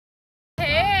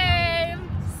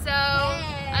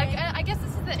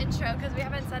intro because we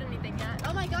haven't said anything yet.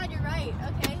 Oh my god, you're right.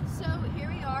 Okay, so here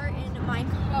we are in my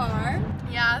car.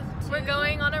 Yeah, we're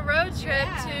going on a road trip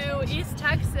to East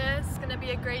Texas. It's gonna be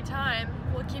a great time.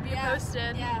 We'll keep you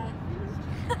posted. Yeah.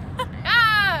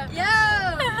 Yeah! Yo!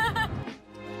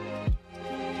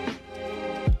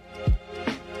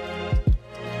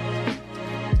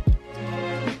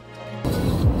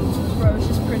 Bro, it's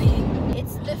just pretty.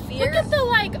 It's the fear. Look at the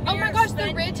oh my gosh,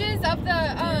 the ridges of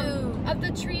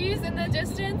the trees in the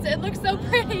distance. It looks so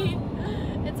pretty.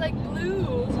 It's like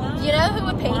blue. Do you know who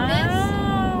would paint this?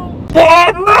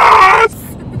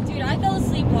 Dude, I fell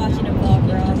asleep watching a vlog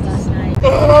for us last night.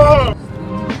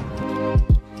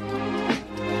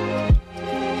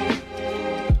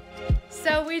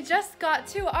 So we just got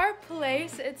to our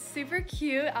place. It's super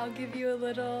cute. I'll give you a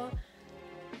little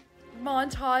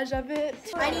montage of it.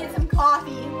 I need some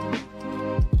coffee.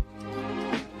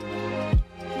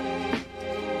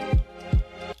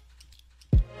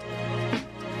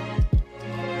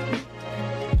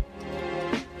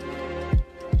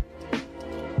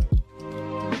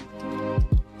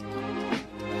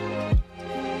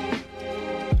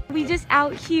 We just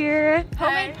out here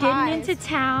Homemade getting pies. into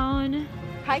town.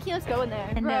 Hikey, let's go in there.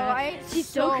 And Bro, she's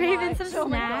still craving some Oh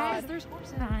my snacks. God. There's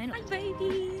horses. Fine,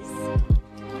 babies.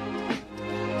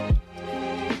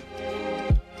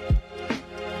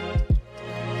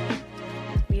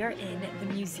 We are in the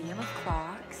Museum of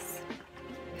Clocks.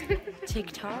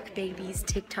 TikTok, babies,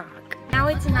 TikTok. Now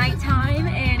it's nighttime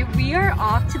and we are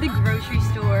off to the grocery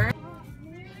store.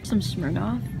 Some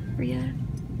Smirnoff for you.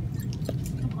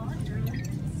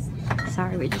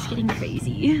 Sorry, we're just getting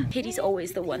crazy. Katie's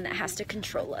always the one that has to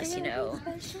control us, you know.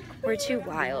 We're too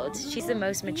wild. She's the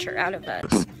most mature out of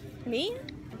us. Me?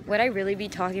 Would I really be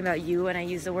talking about you when I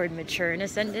use the word mature in a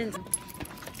sentence?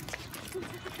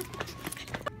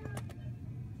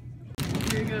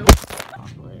 Here you go.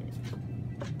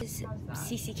 This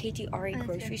CCKTRA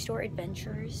grocery store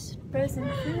adventures. Frozen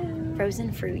fruit.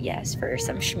 Frozen fruit, yes, for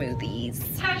some schmoothies.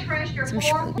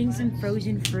 Some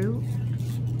frozen fruit.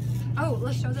 Oh,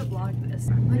 let's show the vlog this.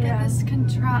 Look at this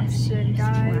contraption,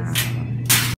 guys.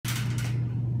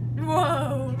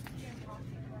 Wow. Whoa!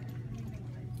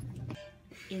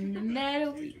 In the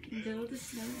meadow, we can build a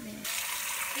snowman.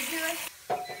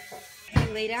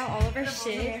 We laid out all of our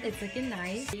shit. It's looking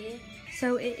nice.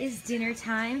 So it is dinner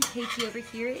time. Katie over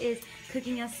here is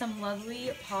cooking us some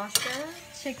lovely pasta.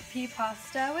 Chickpea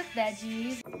pasta with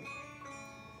veggies.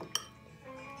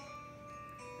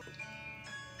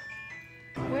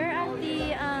 We're at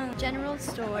the general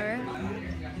store.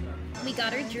 We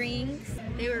got our drinks.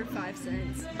 They were 5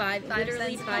 cents.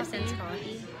 Literally 5 coffee. cents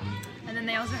coffee. And then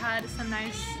they also had some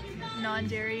nice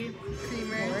non-dairy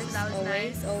creamers. So that was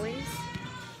nice. Always.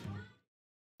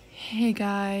 Hey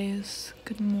guys,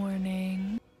 good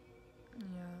morning. Yeah.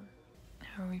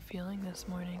 How are we feeling this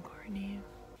morning, Courtney?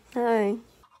 Hi.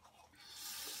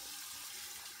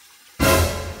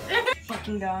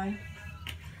 Fucking guy.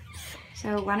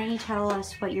 So why don't you tell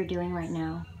us what you're doing right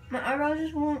now? My eyebrows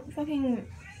just won't fucking...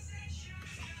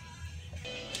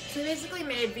 So we basically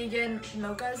made vegan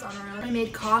mochas on our own. We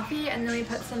made coffee and then we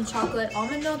put some chocolate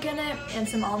almond milk in it and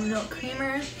some almond milk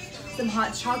creamer, some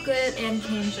hot chocolate and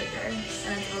cane sugar, and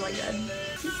it's really good.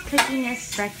 She's cooking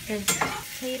us breakfast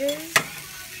potatoes.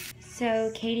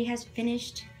 So Katie has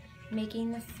finished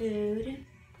making the food.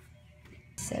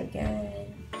 So good.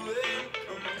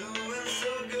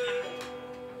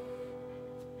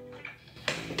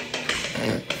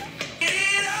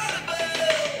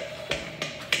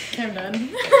 I'm done.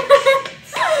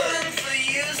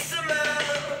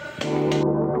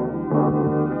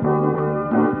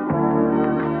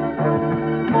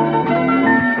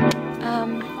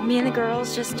 Me and the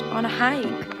girls just on a hike.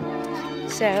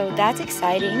 So that's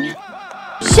exciting.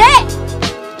 Shit!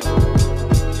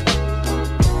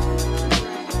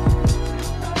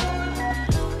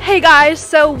 Hey guys,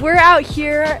 so we're out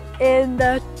here in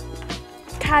the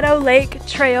Caddo Lake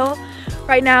Trail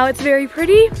right now. It's very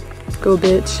pretty. Go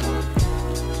bitch.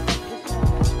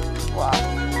 Wow.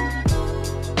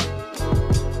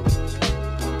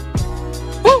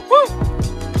 Woo, woo.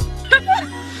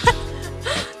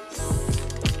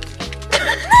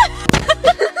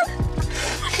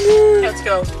 Let's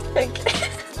go.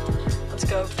 Let's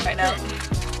go right now.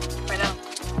 Right now.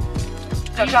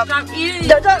 Don't stop eating.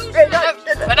 Don't stop.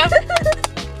 Right now.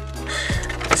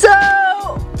 So,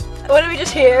 what did we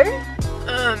just hear?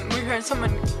 We heard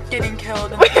someone getting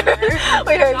killed. We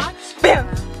heard bam.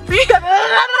 It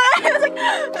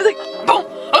was like boom.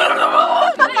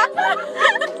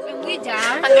 And we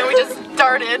down. And then we just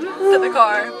started to the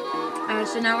car.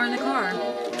 So now we're in the car.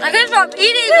 I can't stop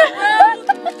eating it,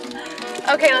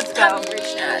 bro. Okay, let's go.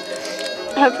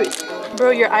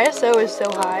 Bro, your ISO is so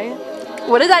high.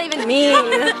 What does that even mean?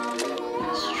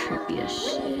 That's trippy as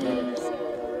shit.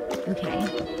 Okay.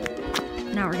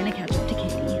 Now we're gonna catch up to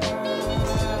Katie.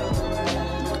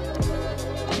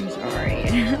 I'm sorry.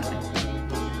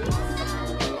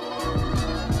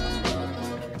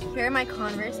 Here are my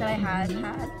Converse that I had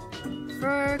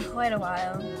for quite a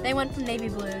while. They went from navy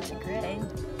blue to gray.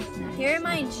 Nice. Here are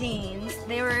my jeans.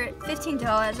 They were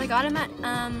 $15. I got them at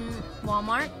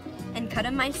Walmart and cut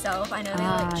them myself. I know they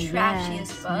look trashy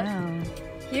as fuck. No.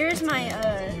 Here's my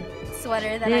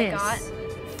sweater that I got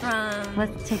from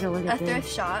Let's take a look at a thrift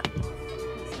shop.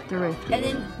 Thrift. And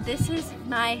then this is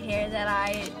my hair that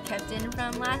I kept in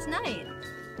from last night.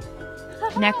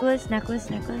 Necklace.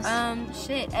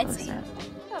 Shit, Etsy.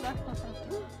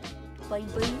 Like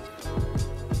blue.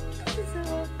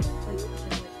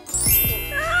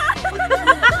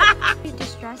 You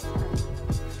distressed her.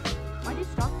 Why did you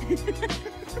stop?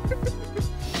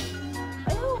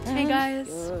 Hey guys,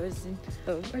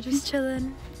 we're just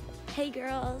chilling. Hey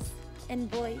girls and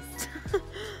boys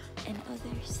and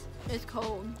others. It's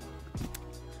cold.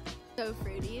 So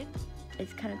fruity.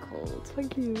 It's kind of cold.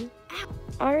 Thank you.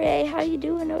 Alright, how you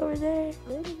doing over there?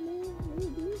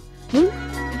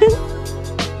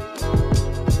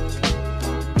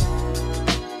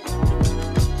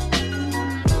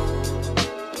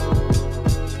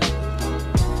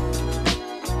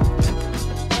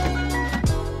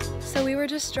 So we were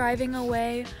just driving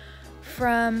away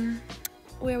from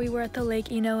where we were at the lake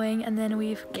Enoing, and then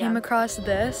we came across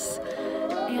this,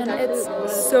 and it's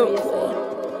so cool.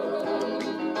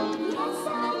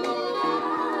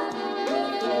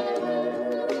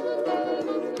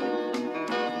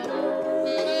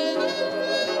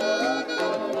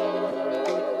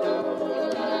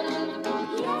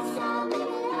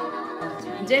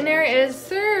 Dinner is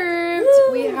served.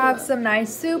 We have some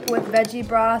nice soup with veggie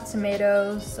broth,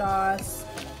 tomatoes, sauce,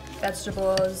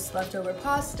 vegetables, leftover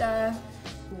pasta.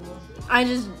 I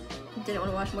just didn't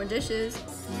want to wash more dishes.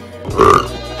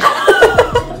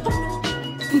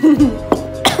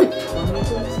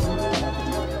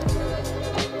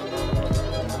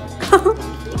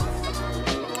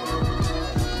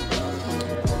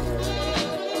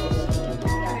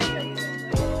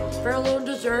 For a little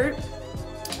dessert,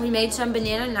 we made some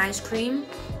banana and ice cream,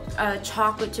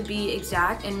 chocolate to be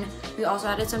exact, and we also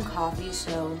added some coffee,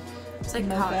 so it's like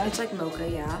mocha. It's like mocha,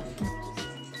 yeah.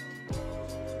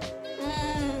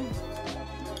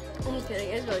 I'm just kidding,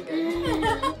 it's really good.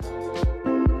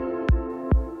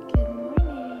 Good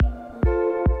morning.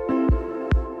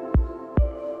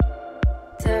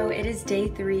 So it is day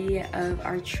 3 of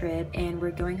our trip, and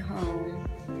we're going home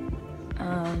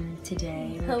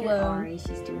today. Look at Ari,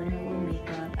 she's doing her little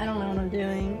makeup. I don't know what I'm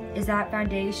doing. Is that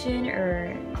foundation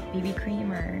or BB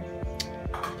cream, or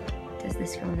does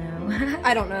this girl know?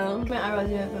 I don't know. My eyebrows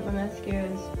yet, but my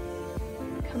mascara's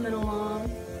coming along.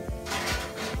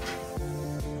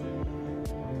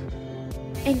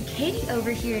 And Katie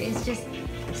over here is just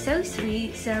so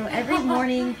sweet. So every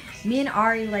morning, me and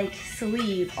Ari like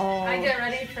sleep all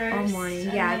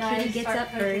morning. Yeah, Katie gets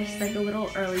up first, like a little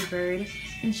early bird,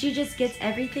 and she just gets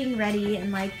everything ready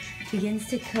and like begins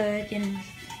to cook and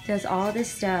does all this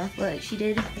stuff. Look, she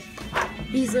did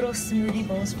these little smoothie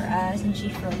bowls for us, and she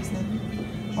froze them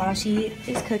while she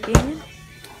is cooking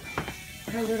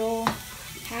her little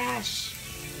hash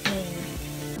thing.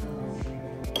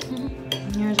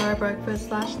 Here's our breakfast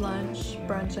 / lunch,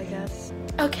 brunch I guess.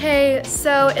 Okay,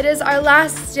 so it is our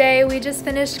last day. We just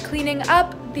finished cleaning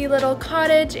up the little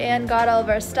cottage and got all of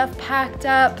our stuff packed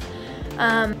up.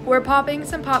 We're popping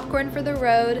some popcorn for the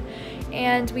road,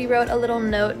 and we wrote a little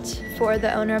note for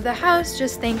the owner of the house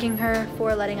just thanking her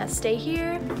for letting us stay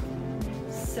here.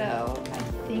 So I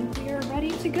think we are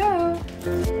ready to go.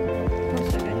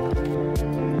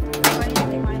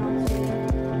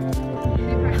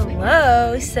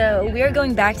 Hello, so we are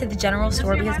going back to the general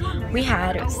store because we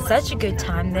had such a good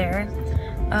time there.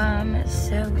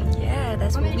 So yeah,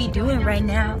 that's what we doing right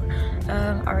now.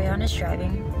 Arianna's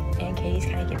driving and Katie's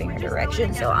kind of giving her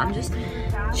direction, so I'm just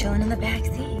chilling in the back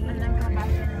seat.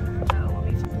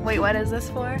 Wait, what is this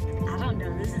for? I don't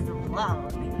know, this is a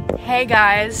vlog. Hey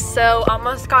guys, so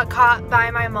almost got caught by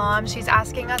my mom. She's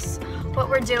asking us what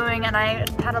we're doing, and I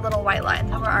had a little white lie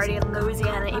that we're already in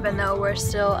Louisiana, even though we're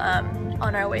still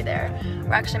on our way there.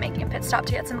 We're actually making a pit stop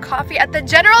to get some coffee at the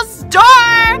general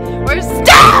store. We're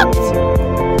stopped!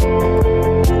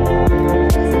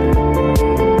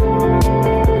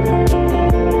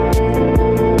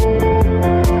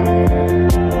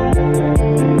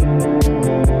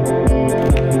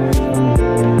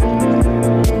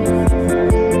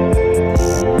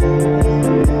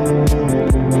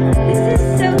 This is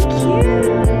so cute.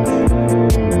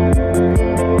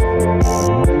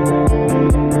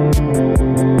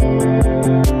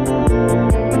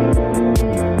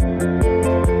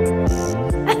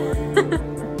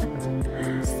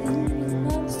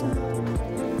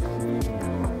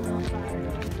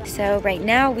 So right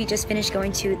now we just finished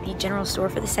going to the general store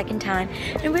for the second time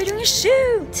and we're doing a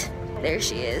shoot. There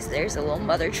she is. There's a little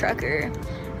mother trucker.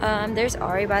 There's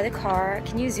Ari by the car.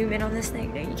 Can you zoom in on this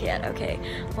thing? No, you can't. Okay.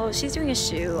 Well, she's doing a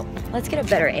shoot. Let's get a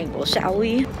better angle, shall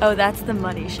we? Oh, that's the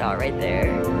money shot right there.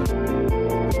 A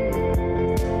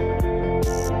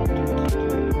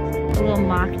little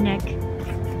mock neck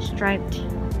striped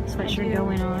sweatshirt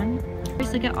going on.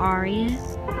 First, look at Ari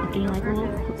looking like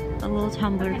a little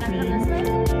tumbler queen.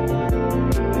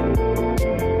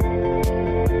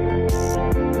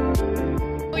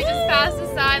 We just passed a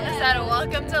sign that said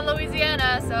 "Welcome to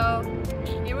Louisiana," so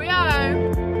here we are.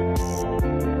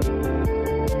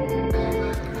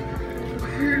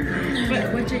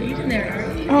 What you eating there?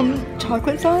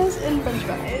 Chocolate sauce and french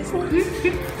fries.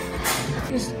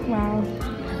 Just, wow.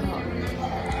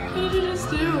 What did you just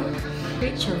do?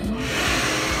 Great children.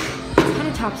 It's kind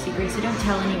of top secret, so don't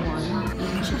tell anyone.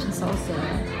 Eating chips and salsa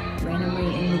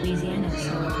randomly in Louisiana.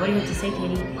 So, what do you have to say,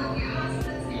 Katie?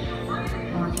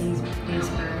 More Katie's face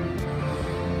for.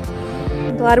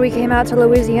 Glad we came out to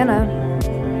Louisiana.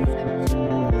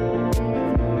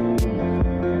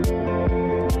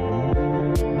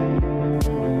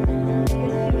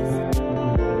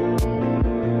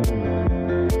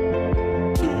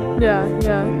 Yeah.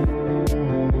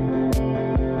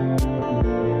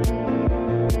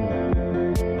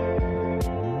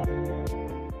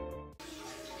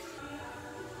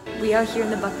 We are here in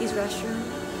the Bucky's restroom.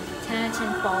 10 out of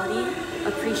 10 quality,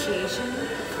 appreciation.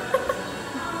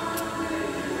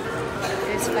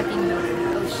 There's fucking milk.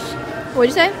 Oh shit. What'd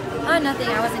you say? Oh, nothing.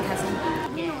 I wasn't cussing.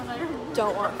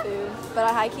 Don't want food, but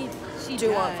I high-key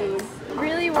do want food.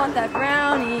 Really want that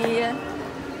brownie.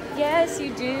 Yes, you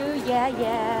do.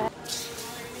 Yeah.